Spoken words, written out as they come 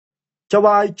ច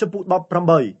វាយចំពុក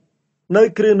18នៅ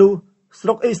គ្រានោះស្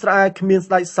រុកអ៊ីស្រាអែលគ្មាន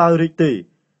ស្ដេចសោយរាជទេ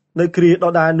នៅគ្រាដ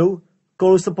ដែលនោះ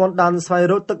គោលសម្ព័ន្ធដានស្វែង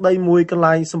រកទឹកដីមួយកន្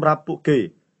លែងសម្រាប់ពួកគេ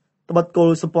ត្បិតគោ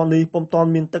លសម្ព័ន្ធនេះពុំទាន់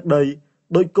មានទឹកដី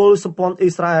ដោយគោលសម្ព័ន្ធអ៊ី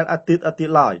ស្រាអែលអាទិត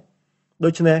ឡើយដូ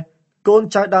ច្នេះកូន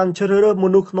ចៅដានជ្រើសរើសម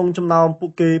នុស្សក្នុងចំណោមពួ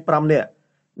កគេ5នាក់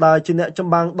ដែលជាអ្នកច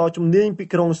ម្បាំងដ៏ជំនាញពី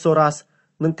ក្រុងសូរ៉ាស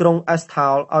និងក្រុងអេស្ថា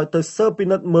លឲ្យទៅស៊ើបពិ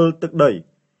និត្យមើលទឹកដី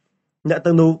អ្នក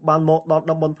ទាំងនោះបានមកដល់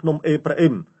តំបន់ភ្នំអេប្រាអ៊ី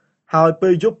មហើយពេ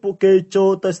លយប់ពួកគេចូល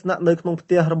ទៅស្នាក់នៅក្នុងផ្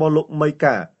ទះរបស់លោកមី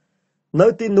កានៅ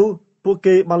ទីនោះពួក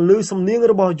គេបានឮសំនៀង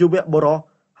របស់យុវបុរស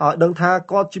ហើយដឹងថា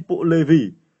គាត់ជាពួកលេវី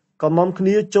ក៏នាំគ្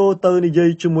នាចូលទៅនិយាយ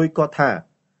ជាមួយគាត់ថា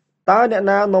តើអ្នក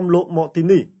ណានាំលោកមកទី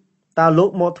នេះតើលោក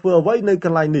មកធ្វើអ្វីនៅក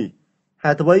ន្លែងនេះ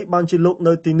ហេតុអ្វីបានជាលោក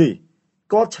នៅទីនេះ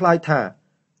គាត់ឆ្លើយថា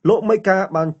លោកមីកា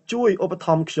បានជួយឧបត្ថ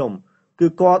ម្ភខ្ញុំគឺ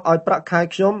គាត់ឲ្យប្រាក់ខែ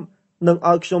ខ្ញុំនិង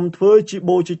ឲ្យខ្ញុំធ្វើជា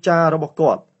បូជាចាររបស់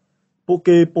គាត់ពួក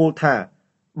គេពោលថា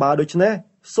បើដូច្នេះ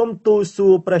សូមទូលសួ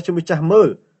រព្រះជាម្ចាស់មើល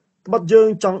ត្បិតយើង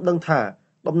ចង់ដឹងថា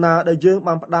ដំណើរដែលយើង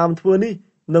បានផ្ដើមធ្វើនេះ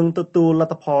នឹងទទួលល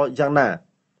ទ្ធផលយ៉ាងណា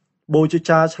បូជា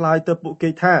ចារឆ្លើយទៅពួកគេ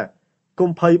ថាកុំ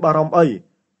ភ័យបារម្ភអី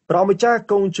ព្រះម្ចាស់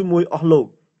គង់ជាមួយអស់លោក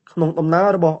ក្នុងដំណើរ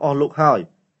របស់អស់លោកហើយ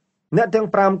អ្នកទាំង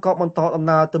5ក៏បន្តដំ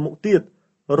ណើរទៅមុខទៀត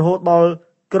រហូតដល់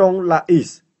ក្រុងឡាអ៊ីស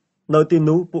នៅទី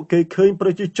នោះពួកគេឃើញប្រ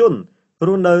ជាជនរ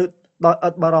ស់នៅដោយឥ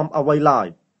តបារម្ភអ្វីឡើយ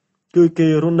គឺគេ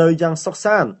រស់នៅយ៉ាងសុខ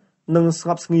សាន្តនិងស្ង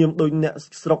ប់ស្ងៀមដូចអ្នក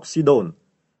ស្រុកស៊ីដូន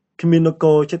គ្មាននគ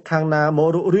រជិតខាងណាមក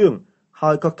រុករឿង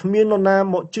ហើយក៏គ្មាននរណា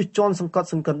មកជិះជាន់សង្កត់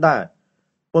សង្កិនដែរ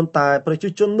ប៉ុន្តែប្រជា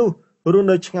ជននោះរស់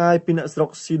នៅឆ្ងាយពីអ្នកស្រុក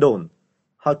ស៊ីដូន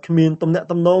ហើយគ្មានទំនាក់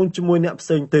ទំនងជាមួយអ្នកផ្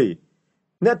សេងទេ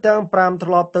អ្នកទាំង5ត្រ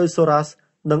ឡប់ទៅសូរ៉ាស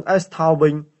និងអេស្ថាលវិ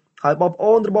ញហើយបងប្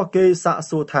អូនរបស់គេសាក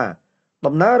សួរថា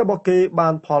ដំណើររបស់គេបា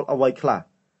នផលអ្វីខ្លះ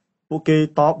ពួកគេ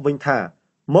តបវិញថា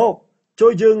មកជួ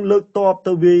យយើងលើកតប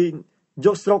ទៅវាយយ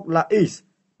កស្រុកឡាអ៊ីស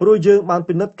ព្រោះយើងបាន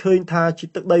ពិនិត្យឃើញថាជា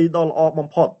ទឹកដីដ៏ល្អបំ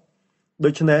ផុតដូ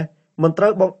ច្នេះមិនត្រូ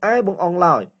វបងអែបងអង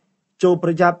ឡើយចូលប្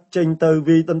រយ័ត្នចេញទៅ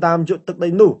វាយដណ្ដើមយកទឹកដី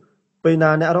នោះពេល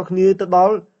ណាអ្នករាល់គ្នាទៅដ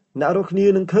ល់អ្នករាល់គ្នា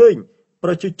នឹងឃើញប្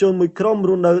រជាជនមួយក្រុមរ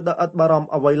ស់នៅដោយឥតបារម្ភ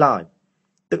អ្វីឡើយ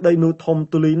ទឹកដីនោះធំ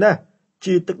ទូលាយណាស់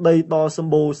ជាទឹកដីដ៏ស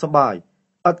ម្បូរសប្បាយ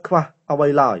ឥតខ្វះអ្វី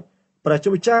ឡើយព្រះជា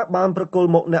ម្ចាស់បានប្រគល់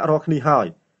មកអ្នករាល់គ្នាហើយ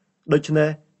ដូច្នេះ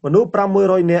មនុស្ស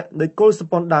600នាក់នៃគល់ស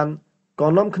ម្ព័ន្ធដានក៏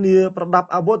នាំគ្នាប្រដាប់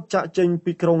អាវុធចាក់ចេញ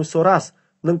ពីក្រុងសូរ៉ាស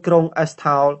និងក្រុងអេស្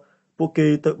ថាលពួកគេ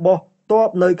ទៅបោះតប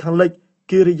នៅខាងលិច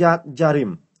គីរីយ៉ាតយ៉ារីម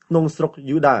ក្នុងស្រុក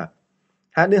យូដា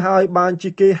ហេតុនេះហើយបានជា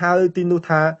គេហៅទីនោះ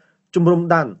ថាជំរំ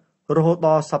ដានរហូតដ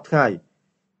ល់សព្វថ្ងៃ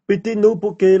ពីទីនោះពួ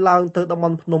កគេឡើងទៅតំប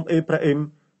ន់ភ្នំអេប្រាអ៊ីម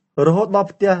រហូតដល់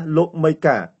ផ្ទះលោកមី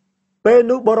កាពេល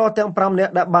នោះបរិសទាំង5នា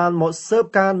ក់ដែលបានមកស៊ើប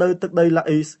ការនៅទឹកដីឡា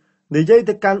អ៊ីសនិយាយ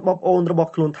ទៅកាន់បងប្អូនរប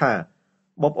ស់ខ្លួនថា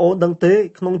បងប្អូនដឹងទេ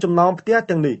ក្នុងចំណោមផ្ទះ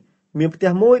ទាំងនេះមានផ្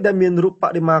ទះមួយដែលមានរូបប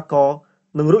ដិមាករ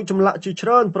និងរូបចម្លាក់ជាច្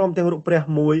រើនព្រមទាំងរូបព្រះ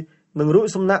មួយនិងរូប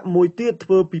សំណាកមួយទៀតធ្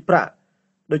វើពីប្រាក់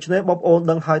ដូច្នេះបងប្អូន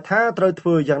ដឹងហើយថាត្រូវធ្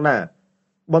វើយ៉ាងណា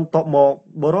បន្ទាប់មក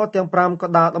បរិសទាំង5ក៏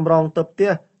ដើរតម្រង់ទៅផ្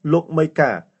ទះលោកមី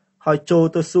កាហើយចូល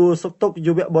ទៅសួរសុខទុក្ខ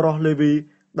យុវបុរសលេវី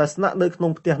ដែលស្នាក់នៅក្នុ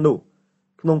ងផ្ទះនោះ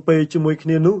ក្នុងពេលជាមួយគ្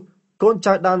នានោះកូន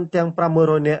ចៅដានទាំង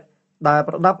500នាក់ដែល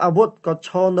ប្រដាប់អាវុធក៏ឈ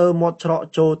រនៅមាត់ច្រក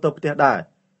ចូលទៅផ្ទះដែរ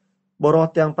បរិស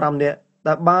ទាំង5នាក់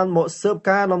ដែលបានមកស៊ើប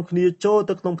ការនាំគ្នាចូល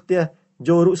ទៅក្នុងផ្ទះយ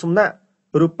ករូបសំណាក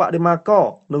រូបបដិមាករ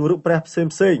និងរូបព្រះផ្សេ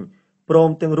ងព្រម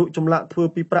ទាំងរូបចម្លាក់ធ្វើ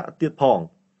ពីប្រាក់ទៀតផង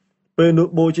ពេលនោះ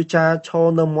បូជាចារឈរ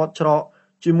នៅមាត់ច្រក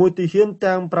ជាមួយទាហាន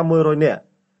ទាំង600នាក់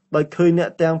ដោយឃើញអ្នក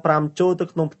ទាំង5ចូលទៅ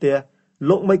ក្នុងផ្ទះ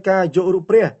លោកមីកាយករូប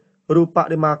ព្រះរូបប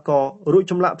ដិមាកររូប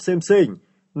ចម្លាក់ផ្សេង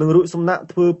និងរូបសំណាក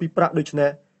ធ្វើពីប្រាក់ដូច្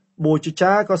នេះបូជា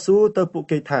ចារក៏សួរទៅពួក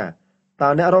គេថាតើ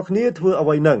អ្នករាល់គ្នាធ្វើអ្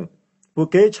វីនឹងពួក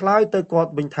គេឆ្លើយទៅគា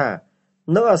ត់វិញថា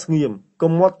នៅអាស្ងៀម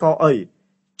កុំមាត់កអី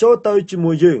ចូលទៅជា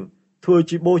មួយយើងធ្វើ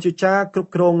ជាបូជាចារគ្រប់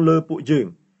គ្រងលើពួកយើង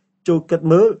ចូលគិត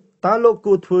មើលតើលោក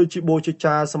គួរធ្វើជាបូជា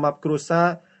ចារសម្រាប់គ្រួសារ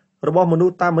របស់មនុ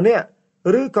ស្សតែម្នាក់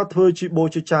ឬក៏ធ្វើជាបូ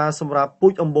ជាចារសម្រាប់ពូ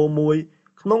ជអម្បូរមួយ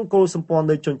ក្នុងគល់សម្ព័ន្ធ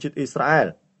នៃជនជាតិអ៊ីស្រាអែល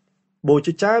បូ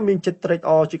ជាចារមានចិត្តត្រេក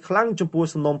អរជាខ្លាំងចំពោះ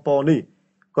សំណុំពរនេះ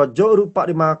គាត់យករូបប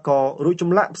ដិមាកររូបច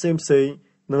ម្លាក់ផ្សេង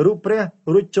និងរូបព្រះ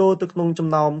រួចចូលទៅក្នុងចំ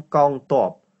ណោមកងទ័ព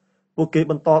ពួកគេ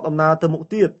បន្តដំណើរទៅមុខ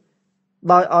ទៀត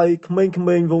ដោយឲ្យក្មេង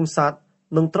ៗវងសัตว์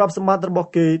និងទ្រព្យសម្បត្តិរបស់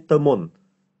គេទៅមុន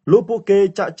លុះពួកគេ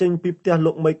ចាក់ចេញពីផ្ទះ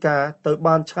លោកមីកាទៅ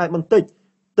បានឆ្ងាយបន្តិច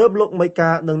ទើបលោកមីកា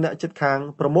និងអ្នកជិតខាង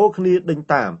ប្រមូលគ្នាដេញ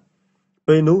តាម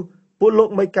ពេលនោះពួកលោក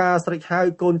មីកាស្រែកហៅ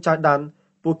កូនចៅដាន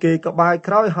ពួកគេក៏បាយ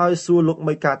ក្រោយហើយសួរលោក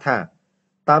មីកាថា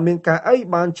តើមានការអី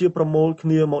បានជាប្រមូលគ្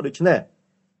នាមកដូច្នេះ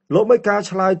លោកមីកា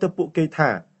ឆ្លើយទៅពួកគេថា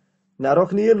អ្នករាល់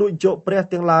គ្នាលួចយកព្រះ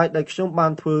ទាំងឡាយដែលខ្ញុំបា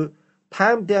នធ្វើថែ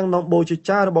មទាំងនាំបូជា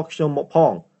ចាររបស់ខ្ញុំមកផ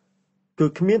ងគឺ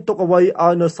គ្មានទុកអ្វីឲ្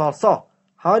យនៅសល់សោះ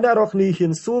ហើយអ្នករាល់គ្នាហ៊ា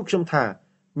នសួរខ្ញុំថា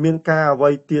មានការអ្វី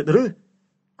ទៀតឬ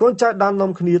កូនចៅដាន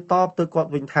នាំគ្នាតបទៅគាត់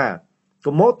វិញថា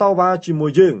កុំមកតវ៉ាជាមួ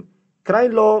យយើងក្រែង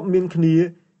លោមានគ្នា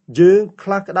យើងខ្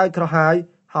លះក្តៅក្រហាយ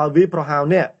ហើយវាប្រហៅ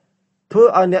អ្នកធ្វើ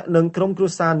ឲ្យអ្នកនឹងក្រុមគ្រួ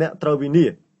សារអ្នកត្រូវវិនា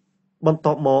សបន្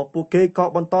ទាប់មកពួកគេក៏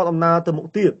បន្តដំណើរទៅមុខ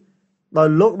ទៀតដោយ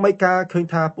លោកមីកាឃើញ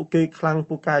ថាពួកគេខ្លាំង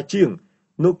ពូកែជាង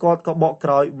នោះគាត់ក៏បកក្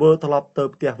រោយវិលត្រឡប់ទៅ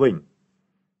ផ្ទះវិញ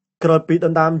ក្រោយពីដ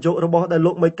ណ្ដើមយករបស់ដែល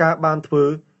លោកមីកាបានធ្វើ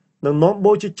និងនាំ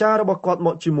បូជាចាររបស់គាត់ម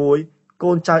កជាមួយ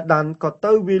កូនចៅដានក៏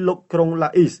ទៅវាយលុកក្រុងឡា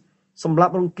អ៊ីសសម្រា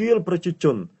ប់រង្គាលប្រជាជ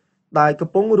នដែលកំ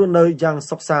ពុងរស់នៅយ៉ាង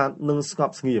សុខសាន្តនិងស្ង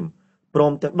ប់ស្ងៀមព្រ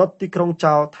មទាំងដុតទីក្រុង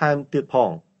ចោលថែមទៀតផ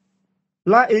ង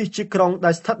ឡាអ៊ីសជាក្រុង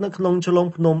ដែលស្ថិតនៅក្នុងជលង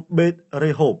ភ្នំបេត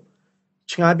រេហូប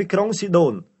ឆ្ងាយពីក្រុងស៊ីដូ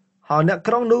នហើយអ្នក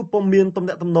ក្រុងនោះពុំមានទំ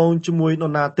នាក់ទំនងជាមួយន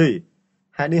រណាទេ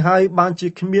ហេតុនេះហើយបានជា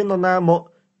គ្មាននរណាមក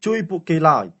ជួយពួកគេ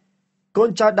ឡើយកូន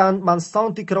ចៅដានបានស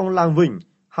ង់ទីក្រុងឡើងវិញ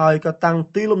ហើយក៏តាំង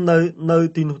ទីលំនៅនៅ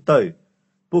ទីនោះទៅ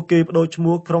ពួកគេបដូរឈ្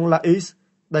មោះក្រុងឡាអ៊ីស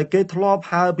ដែលគេធ្លាប់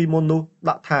ហៅពីមុននោះ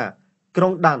ដាក់ថាក្រុ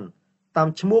ងដានតាម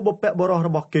ឈ្មោះបុព្វបុរសរ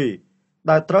បស់គេ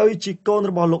ដែលត្រូវជាកូន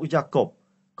របស់លោកយ៉ាកុប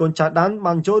កូនចៅដាន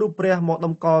បានចូលរូបព្រះមកត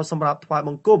ម្កល់សម្រាប់ថ្វាយប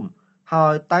ង្គំហើ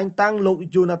យតែងតាំងលោក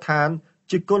យូណាថាន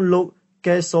ជាគុណលោក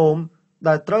កេសូម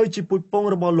ដែលត្រូវជាពូជពង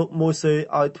របស់លោកម៉ូសេ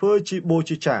ឲ្យធ្វើជាបូ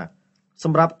ជាចារស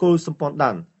ម្រាប់គោលសម្ព័ន្ធ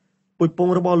ដានពូជពង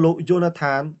របស់លោកយូណា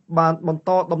ថានបានបន្ត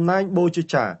តំណែងបូជា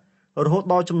ចាររហូត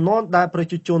ដល់ចំនួនដែលប្រ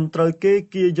ជាជនត្រូវគេ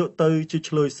គៀយកទៅជា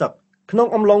ឆ្លើយសឹកក្នុង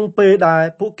អំឡុងពេលដែល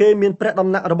ពួកគេមានព្រះដំ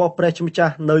ណាក់របស់ព្រះជាម្ចា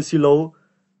ស់នៅស៊ីឡូ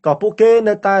ក៏ពួកគេ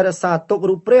នៅតែរក្សាទុក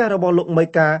រូបព្រះរបស់លោកមី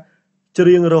កាច្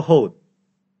រៀងរហូត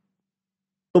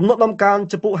ទំនុកដំកើង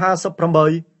ចំពុក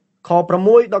58ខ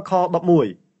6ដល់ខ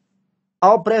11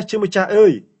អោព្រះជាម្ចាស់អើ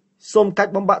យសូមកា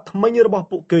ច់បំបាក់ថ្មិញរបស់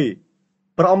ពួកគេ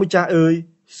ព្រះអង្គម្ចាស់អើយ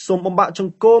សូមបំបាក់ច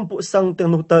ង្កូមពួកសឹងទាំ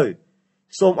ងនោះទៅ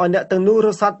សូមឲ្យអ្នកទាំងនោះរ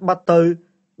សាត់បាត់ទៅ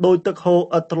ដោយទឹកហូរ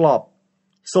ឥតត្រឡប់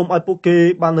សូមឲ្យពួកគេ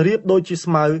បានរៀបដូចជា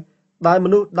ស្មៅដែលម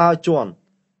នុស្សដើរជន់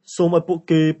សូមឲ្យពួក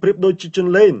គេប្រៀបដូចជាជ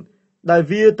ន្លេងដែល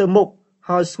វាទៅមុខ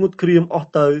ហើយស្ងួតក្រៀមអស់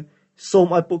ទៅសូម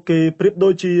ឲ្យពួកគេប្រៀបដូ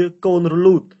ចជាកូនរ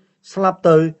លូតស្លាប់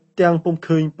ទៅទាំងពុំ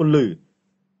ឃើញពន្លឺ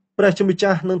ព្រះជាម្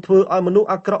ចាស់នឹងធ្វើឲ្យមនុស្ស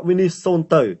អាក្រក់វិនិច្ឆ័យសូន្យ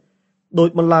ទៅដោយ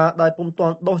បន្លាដែលពុំទា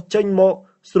ន់ដុះចេញមក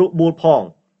ស្រួលបួលផង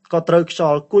ក៏ត្រូវខ្យ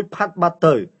ល់គួចផាត់បាត់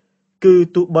ទៅគឺ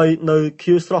ទោះបីនៅ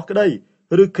ខៀវស្រស់ក្តី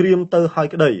ឬក្រៀមទៅហើយ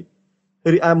ក្តី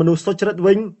រីឯមនុស្សសុចរិត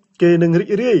វិញគេនឹងរី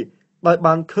ករាយដោយ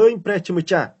បានឃើញព្រះជាម្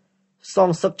ចាស់សង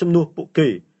សឹកជំនួសពួកគេ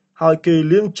ហើយគេ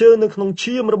លាងជើងនៅក្នុង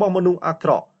ឈាមរបស់មនុស្សអាក្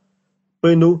រក់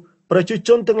ពេលនោះប្រជាជ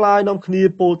នទាំងឡាយនាំគ្នា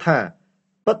ពោលថា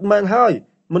ពិតមែនហើយ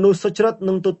មនុស្សសុចរិត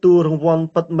នឹងទទួលរង្វាន់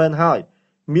ពិតមែនហើយ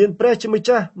មានព្រះជាម្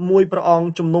ចាស់មួយព្រះអង្គ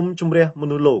ជំនុំជម្រះម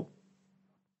នុស្សលោក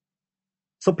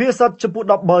សុភាសិតចំពុក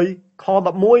13ខ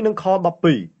11និងខ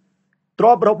12ទ្រ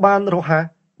ព្យរកបានរហ័ស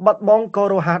បាត់បង់ក៏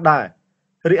រហ័សដែរ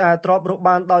រីឯទ្រព្យរក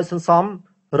បានដោយសន្សំ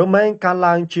រមែងការ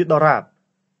ឡើងជាដរាប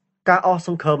ការអស់ស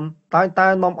ង្ឃឹមតែងតែ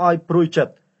នាំឲ្យព្រួយចិត្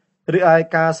តរីឯ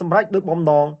ការសម្រេចដោយបំ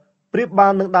ណងប្រៀបបា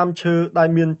ននឹងដើមឈើដែល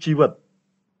មានជីវិត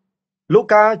លូ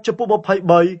កាចំពុក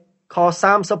23ខ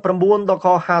39ដល់ខ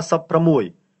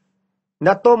56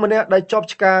អ្នកទោសម្នាក់ដែលជាប់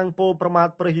ឆ្កាងពោលប្រមាថ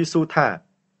ព្រះយេស៊ូវថា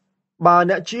បើ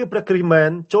អ្នកជាព្រះគ្រីស្ទមែ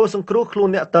នចូលសង្គ្រោះខ្លួន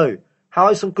អ្នកទៅហើ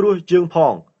យសង្គ្រោះយើងផ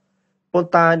ងប៉ុន្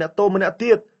តែអ្នកទោសម្នាក់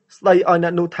ទៀតស្ដីឲ្យអ្ន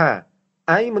កនោះថា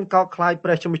ឯងមិនកោតខ្លាចព្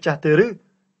រះជាម្ចាស់ទេឬឯ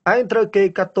ងត្រូវគេ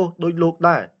កាត់ទោសដោយលោក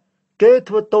ដែរគេ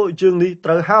ធ្វើទោសយើងនេះត្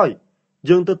រូវហើយ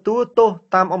យើងទទួលទោស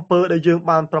តាមអំពើដែលយើង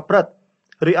បានប្រព្រឹត្ត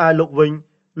រីឯលោកវិញ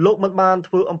លោកមិនបាន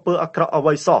ធ្វើអំពើអាក្រក់អ្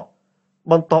វីសោះ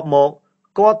បន្ទាប់មក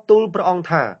គាត់ទូលព្រះអង្គ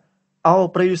ថាអោ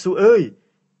ព្រះយេស៊ូវអើយ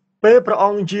ពេលព្រះអ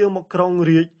ង្គយាងមកក្រុង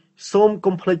រាជសូម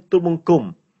កុំភ្លេចទូលបង្គំ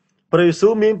ព្រះយេស៊ូ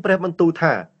វមានព្រះបន្ទូល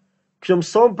ថាខ្ញុំ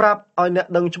សូមប្រាប់ឲ្យអ្នក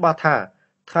ដឹងច្បាស់ថា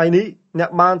ថ្ងៃនេះអ្នក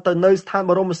បានទៅនៅស្ថាន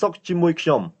បរមសុខជាមួយខ្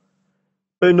ញុំ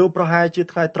ពេលនោះប្រហែលជា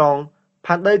ថ្ងៃត្រង់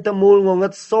ផែនដីទាំងមូលងងឹ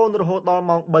តសូន្យរហូតដល់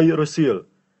ម៉ោង3រសៀល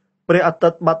ព្រះអាទិ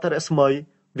ត្យបាត់រស្មី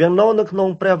វាំងនៅក្នុង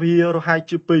ព្រះវិហាររហែក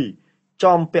ជា2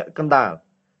ចំពាក់កណ្ដាល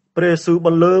ព្រះយេស៊ូវប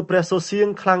ន្លឺព្រះសូរសៀង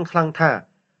ខ្លាំងៗថា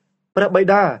ព្រះបិ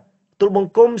តាទូលប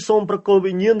ង្គំសូមប្រគល់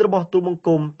វិញ្ញាណរបស់ទូលបង្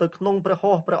គំទៅក្នុងព្រះហ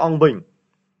ស្ថព្រះអង្គវិញ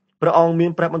ព្រះអង្គមា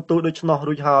នព្រះបន្ទូលដូច្នោះ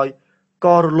រួចហើយ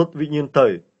ក៏រលត់វិញ្ញាណទៅ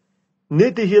នី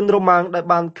តិហានរ៉ូម៉ាំងដែល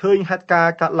បានឃើញហេតុការ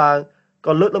ណ៍កាត់ឡើង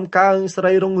ក៏លើកដំកើងសេ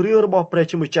រីរុងរឿងរបស់ព្រះ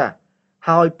ជាម្ចាស់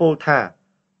ហើយពោលថា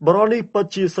បរិនេះពិត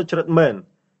ជាសុចរិតមែន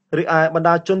រីឯបណ្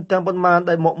ដាជនទាំងប៉ុន្មាន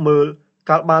ដែលមកមើល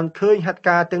កាលបានឃើញហេតុ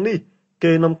ការណ៍ទាំងនេះ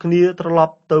គេនាំគ្នាត្រឡ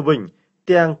ប់ទៅវិញ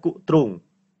ទាំងគុទ្រូង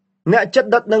អ្នកចិត្ត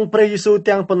ដិតនឹងព្រះយេស៊ូវ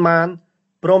ទាំងប៉ុន្មាន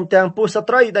ព្រមទាំងពួកស្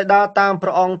ត្រីដែលដើរតាមព្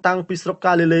រះអង្គតាំងពីស្រុក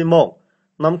កាលីលេមក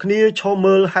នាំគ្នាឈរ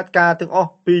មើលហេតុការណ៍ទាំងអ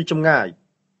ស់ពីចម្ងាយ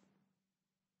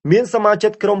មានសមាជិ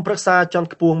កក្រុមប្រឹក្សាជាន់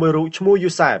ខ្ពស់មួយរូបឈ្មោះ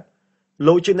យូសែប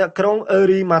លោកជាអ្នកក្រុងអេ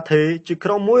រីម៉ាថេជាក្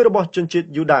រុមមួយរបស់ជនជាតិ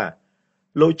យូដា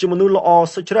លោកជាមនុស្សល្អ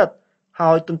សុចរិត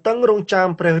ហើយទន្ទឹងរង់ចាំ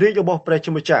ព្រះរាជរបស់ព្រះ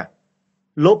ជាម្ចាស់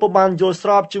លោកពុំបានយល់ស្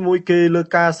របជាមួយគេលើ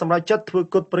ការសម្រេចចិត្តធ្វើ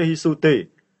គុតព្រះយេស៊ូវទេ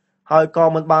ហើយក៏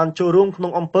មិនបានចូលរួមក្នុ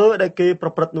ងអំពើដែលគេប្រ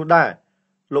ព្រឹត្តនោះដែរ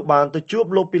លោកបានទៅជួប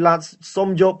លោកពីឡាតសុំ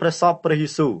យកព្រះសពព្រះយេ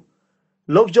ស៊ូវ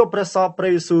លោកយកព្រះសពព្រះ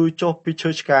យេស៊ូវចុះពីឈើ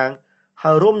ឆ្កាង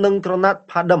ហើយរួមនឹងក្រណាត់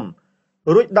ផាដឹម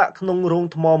រួចដាក់ក្នុងរោង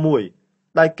ថ្មមួយ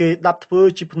ដែលគេដាប់ធ្វើ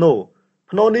ជាភ្នោ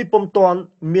នេះពុំទាន់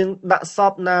មានដាក់ស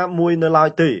ពណាមួយនៅឡើ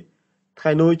យទេថ្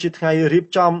ងៃនោះជាថ្ងៃរៀប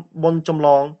ចំបុណ្យចម្ល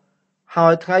ងហើ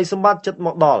យថ្ងៃសម្បត្តិចិត្តម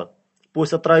កដល់ពួក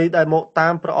ស្ត្រីដែលមកតា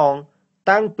មព្រះអង្គ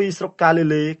តាំងពីស្រុកកាលី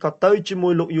លេក៏ទៅជាមួ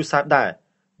យលោកយូសែបដែរ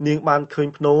នាងបានឃើញ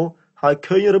ភ្នោហើយ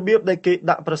ឃើញរបៀបដែលគេ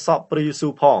ដាក់ព្រះសពព្រះយេស៊ូ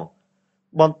វផង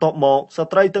បន្ទាប់មកស្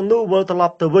ត្រីទាំងនោះវិលត្រឡ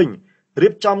ប់ទៅវិញរៀ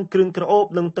បចំគ្រឿងក្រអូប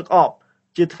និងទឹកអប់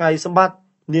ជាថ្ងៃសម្បត្តិ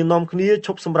នាងនាំគ្នាឈ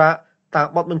ប់សម្រាកតាម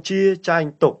បទបញ្ជាចែង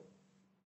ទុក